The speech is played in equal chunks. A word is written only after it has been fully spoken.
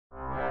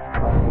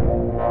Hi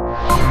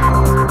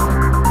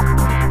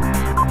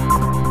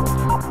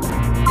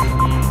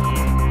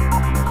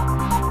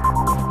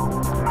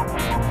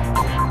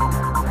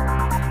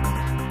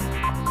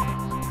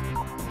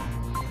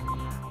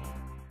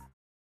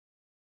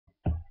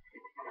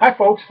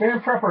folks,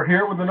 Van Prepper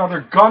here with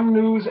another gun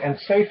news and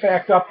Safe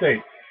Act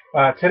update.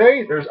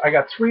 Today I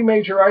got three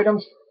major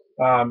items.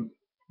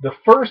 The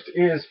first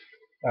is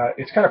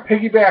it's kind of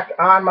piggybacked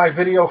on my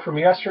video from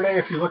yesterday.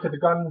 If you look at the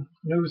gun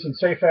news and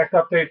Safe Act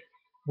update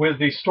with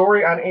the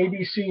story on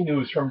ABC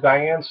News from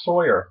Diane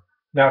Sawyer.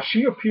 Now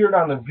she appeared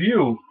on The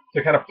View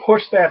to kind of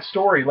push that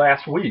story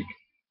last week,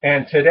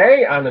 and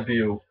today on The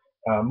View,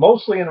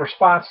 mostly in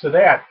response to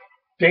that,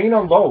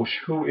 Dana Loesch,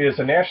 who is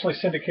a nationally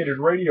syndicated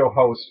radio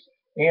host,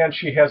 and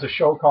she has a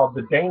show called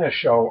The Dana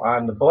Show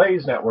on the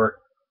Blaze Network,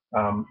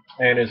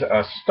 and is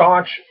a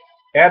staunch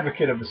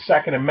advocate of the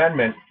Second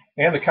Amendment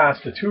and the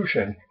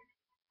Constitution,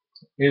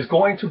 is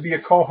going to be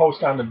a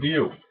co-host on The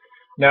View.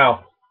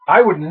 Now,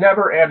 I would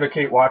never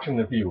advocate watching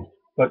The View,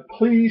 but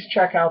please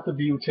check out The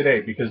View today,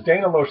 because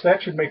Dana Loesch,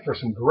 that should make for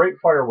some great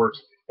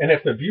fireworks, and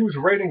if The View's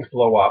ratings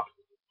blow up,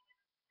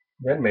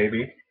 then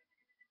maybe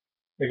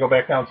they go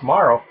back down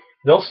tomorrow,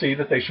 they'll see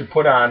that they should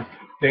put on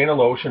Dana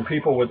Loesch and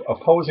people with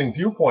opposing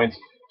viewpoints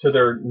to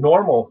their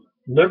normal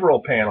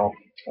liberal panel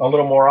a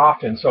little more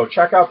often. So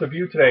check out The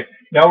View today.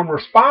 Now, in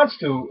response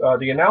to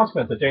the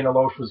announcement that Dana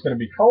Loesch was going to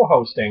be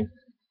co-hosting,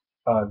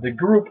 the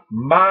group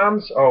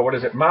Moms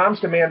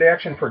Demand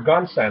Action for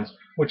Gun Sense,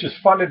 which is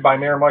funded by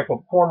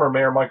former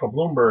Mayor Michael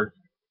Bloomberg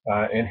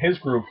and his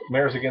group,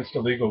 Mayors Against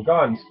Illegal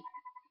Guns,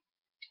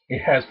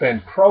 it has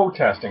been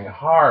protesting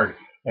hard,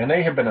 and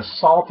they have been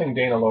assaulting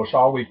Dana Loesch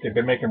all week. They've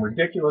been making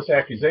ridiculous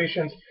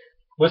accusations.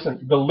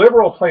 Listen, the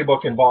liberal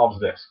playbook involves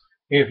this.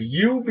 If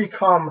you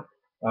become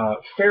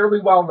fairly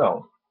well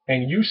known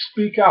and you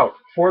speak out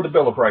for the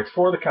Bill of Rights,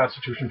 for the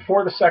Constitution,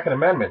 for the Second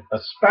Amendment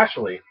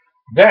especially,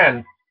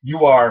 then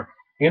you are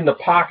in the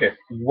pocket.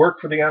 You work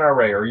for the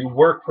NRA, or you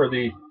work for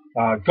the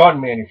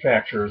gun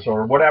manufacturers,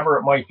 or whatever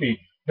it might be.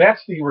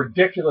 That's the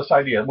ridiculous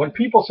idea. When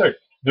people say,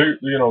 the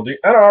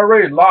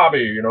NRA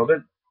lobby,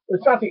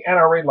 it's not the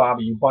NRA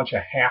lobby, you bunch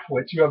of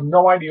half-wits. You have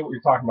no idea what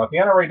you're talking about. The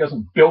NRA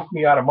doesn't bilk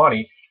me out of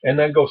money and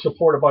then go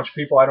support a bunch of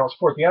people I don't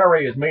support. The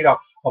NRA is made up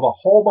of a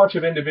whole bunch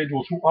of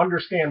individuals who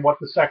understand what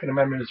the Second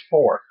Amendment is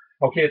for.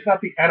 Okay, it's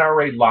not the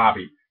NRA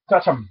lobby. It's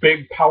not some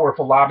big,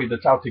 powerful lobby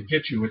that's out to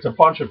get you. It's a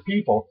bunch of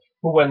people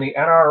who, when the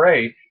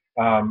NRA,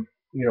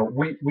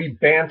 we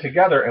band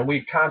together and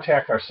we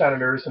contact our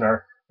senators and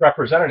our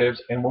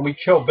representatives, and when we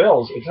kill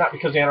bills, it's not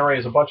because the NRA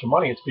has a bunch of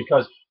money. It's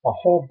because a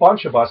whole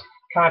bunch of us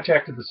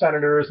contacted the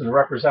senators and the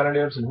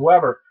representatives and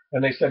whoever,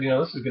 and they said,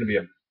 this is going to be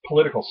a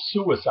political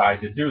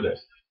suicide to do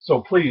this.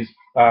 So please,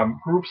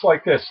 groups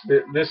like this,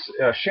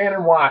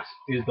 Shannon Watts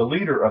is the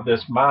leader of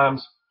this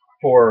Moms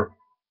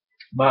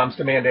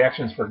Demand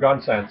Actions for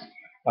Gun Sense.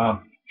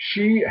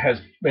 She has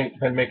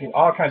been making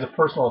all kinds of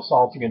personal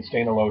assaults against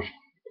Dana Loesch.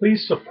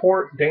 Please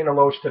support Dana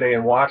Loesch today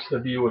and watch The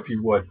View if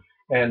you would.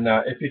 And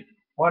if you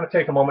want to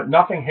take a moment,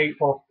 nothing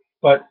hateful,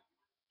 but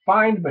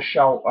find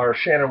Michelle or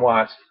Shannon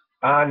Watts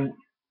on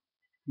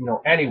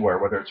anywhere,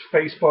 whether it's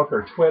Facebook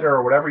or Twitter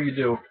or whatever you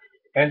do,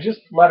 and just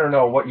let her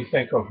know what you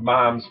think of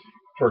Moms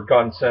for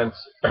Gun Sense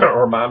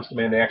or Moms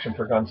Demand Action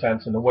for Gun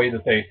Sense and the way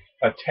that they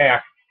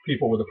attack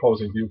people with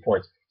opposing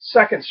viewpoints.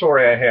 Second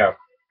story I have,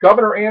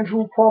 Governor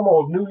Andrew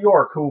Cuomo of New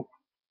York, who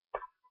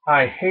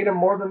I hate him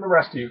more than the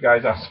rest of you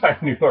guys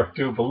outside New York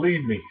too,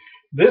 believe me.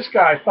 This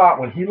guy thought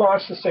when he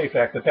launched the SAFE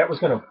Act that was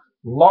going to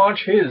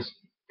launch his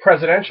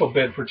presidential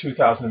bid for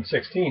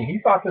 2016. He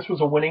thought this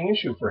was a winning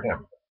issue for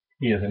him.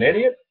 He is an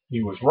idiot.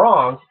 He was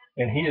wrong,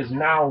 and he is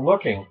now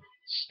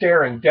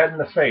staring dead in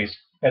the face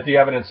at the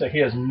evidence that he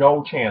has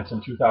no chance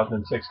in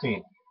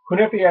 2016.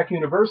 Quinnipiac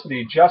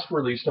University just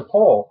released a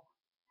poll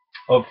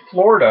of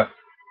Florida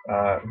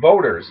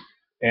voters,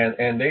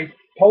 and they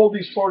polled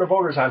these Florida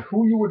voters on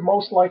who you would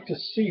most like to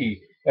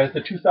see as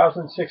the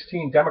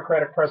 2016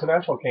 Democratic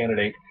presidential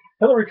candidate.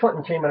 Hillary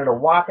Clinton came in at a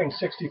whopping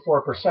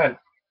 64%.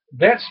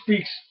 That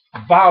speaks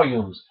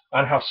volumes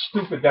on how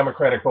stupid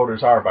Democratic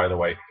voters are, by the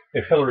way,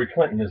 if Hillary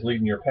Clinton is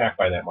leading your pack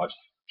by that much.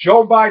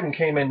 Joe Biden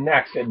came in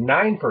next at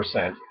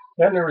 9%.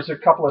 Then there was a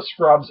couple of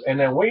scrubs, and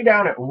then way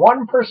down at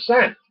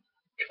 1%,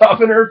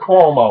 Governor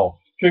Cuomo.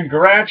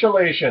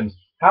 Congratulations.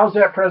 How's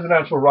that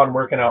presidential run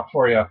working out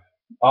for you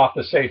off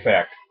the SAFE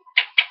Act?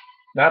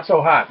 Not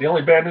so hot. The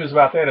only bad news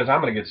about that is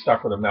I'm going to get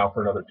stuck with him now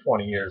for another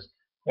 20 years.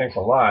 Thanks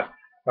a lot.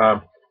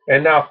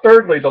 And now,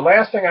 thirdly, the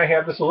last thing I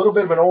have, this is a little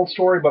bit of an old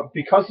story, but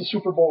because the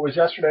Super Bowl was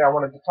yesterday, I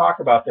wanted to talk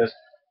about this.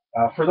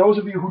 For those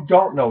of you who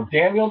don't know,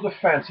 Daniel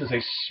Defense is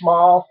a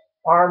small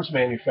arms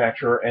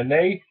manufacturer, and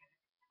they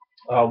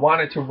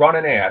wanted to run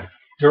an ad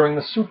during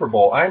the Super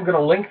Bowl. I'm going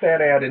to link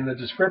that ad in the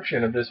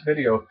description of this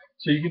video,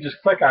 so you can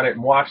just click on it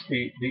and watch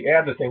the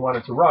ad that they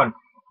wanted to run.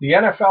 The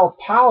NFL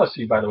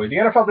policy, by the way, the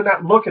NFL did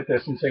not look at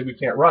this and say we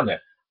can't run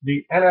that.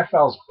 The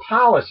NFL's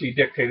policy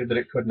dictated that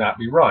it could not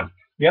be run.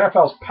 The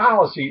NFL's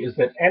policy is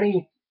that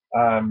any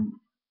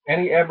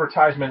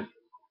advertisement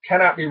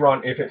cannot be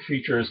run if it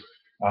features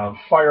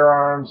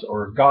firearms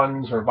or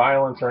guns or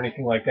violence or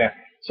anything like that.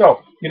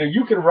 So,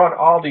 you can run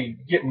all the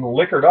getting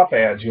liquored up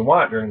ads you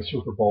want during the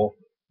Super Bowl,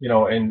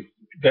 and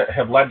that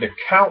have led to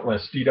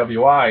countless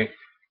DWI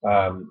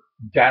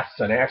deaths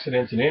and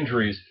accidents and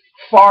injuries,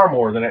 far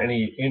more than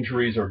any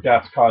injuries or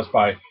deaths caused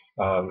by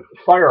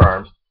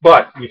firearms.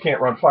 But you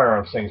can't run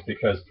firearms things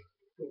because,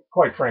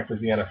 quite frankly,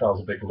 the NFL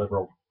is a big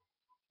liberal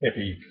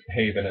hippie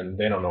haven, and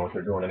they don't know what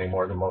they're doing any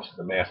more than most of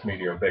the mass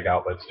media or big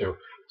outlets do.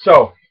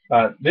 So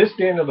this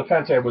Daniel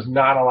Defense ad was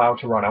not allowed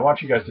to run. I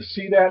want you guys to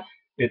see that.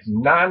 It's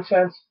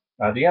nonsense.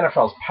 The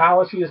NFL's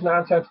policy is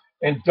nonsense.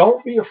 And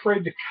don't be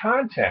afraid to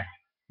contact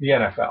the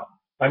NFL.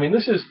 I mean,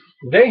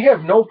 they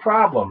have no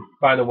problem,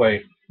 by the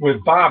way,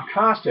 with Bob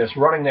Costas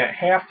running that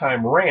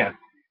halftime rant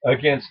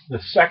against the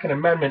Second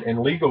Amendment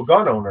and legal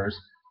gun owners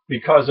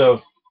because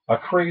of a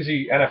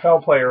crazy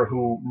NFL player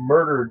who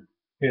murdered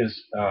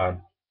his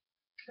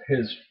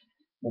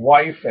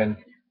wife and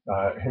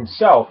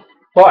himself,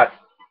 but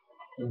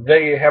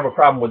they have a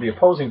problem with the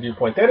opposing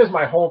viewpoint. That is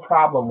my whole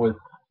problem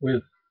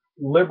with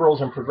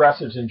liberals and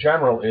progressives in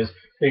general, is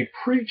they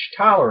preach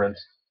tolerance,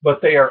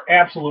 but they are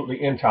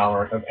absolutely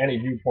intolerant of any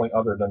viewpoint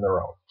other than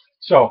their own.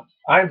 So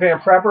I'm Van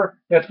Prepper.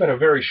 That's been a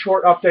very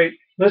short update.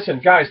 Listen,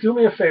 guys, do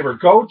me a favor.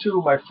 Go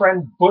to my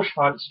friend Bush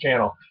Hunt's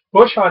channel.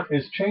 Bush Hunt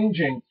is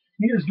changing.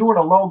 He is doing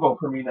a logo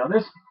for me. Now,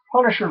 this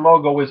Punisher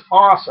logo is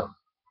awesome.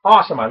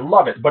 Awesome. I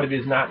love it, but it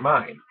is not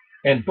mine.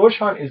 And Bush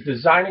Hunt is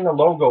designing a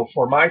logo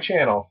for my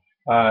channel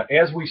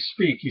as we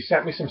speak. He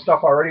sent me some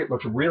stuff already. It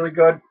looks really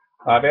good.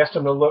 I've asked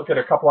him to look at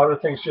a couple other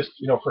things just,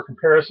 for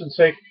comparison's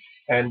sake.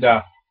 And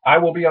I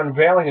will be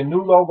unveiling a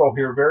new logo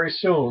here very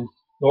soon,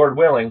 Lord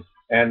willing,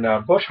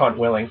 and Bush Hunt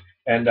willing.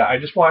 And I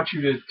just want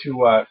you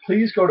to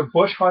please go to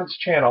Bush Hunt's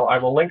channel. I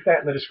will link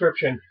that in the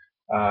description.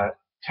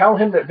 Tell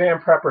him that Van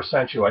Prepper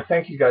sent you. I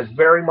thank you guys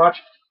very much.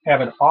 Have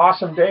an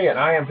awesome day, and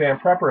I am Van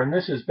Prepper, and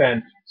this has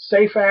been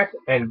SafeAct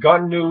and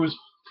Gun News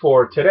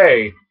for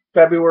today,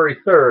 February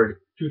 3rd,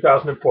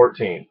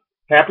 2014.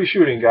 Happy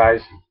shooting,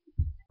 guys.